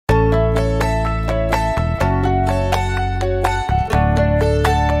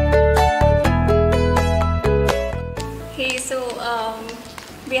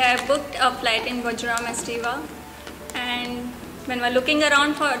I booked a flight in Vajram Esteva, and when we were looking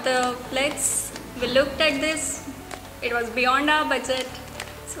around for the flights, we looked at this. It was beyond our budget.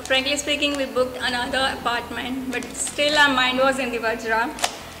 So frankly speaking, we booked another apartment, but still our mind was in the Vajram.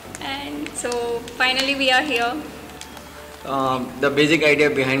 And so finally we are here. The basic idea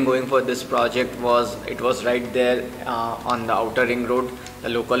behind going for this project was it was right there on the outer ring road. The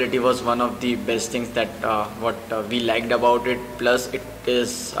locality was one of the best things that we liked about it. Plus it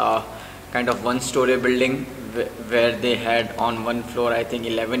is kind of one-story building where they had on one floor I think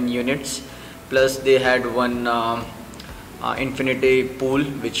 11 units. Plus they had one infinity pool,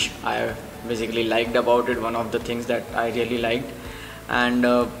 which I basically liked about it. One of the things that I really liked. And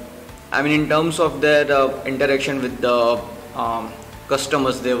I mean, in terms of their interaction with the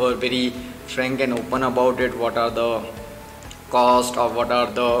customers, they were very frank and open about it. What are the cost or what are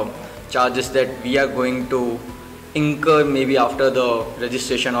the charges that we are going to incur maybe after the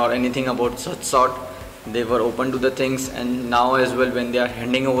registration or anything about such sort. They were open to the things, and now as well when they are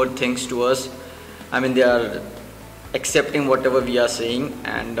handing over things to us, I mean they are accepting whatever we are saying,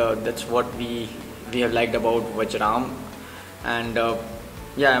 and that's what we have liked about Vajram. And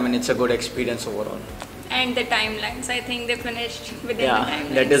yeah, I mean it's a good experience overall. And the timelines, I think they finished within the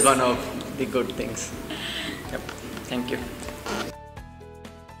timelines. That is one of the good things. Yep. Thank you.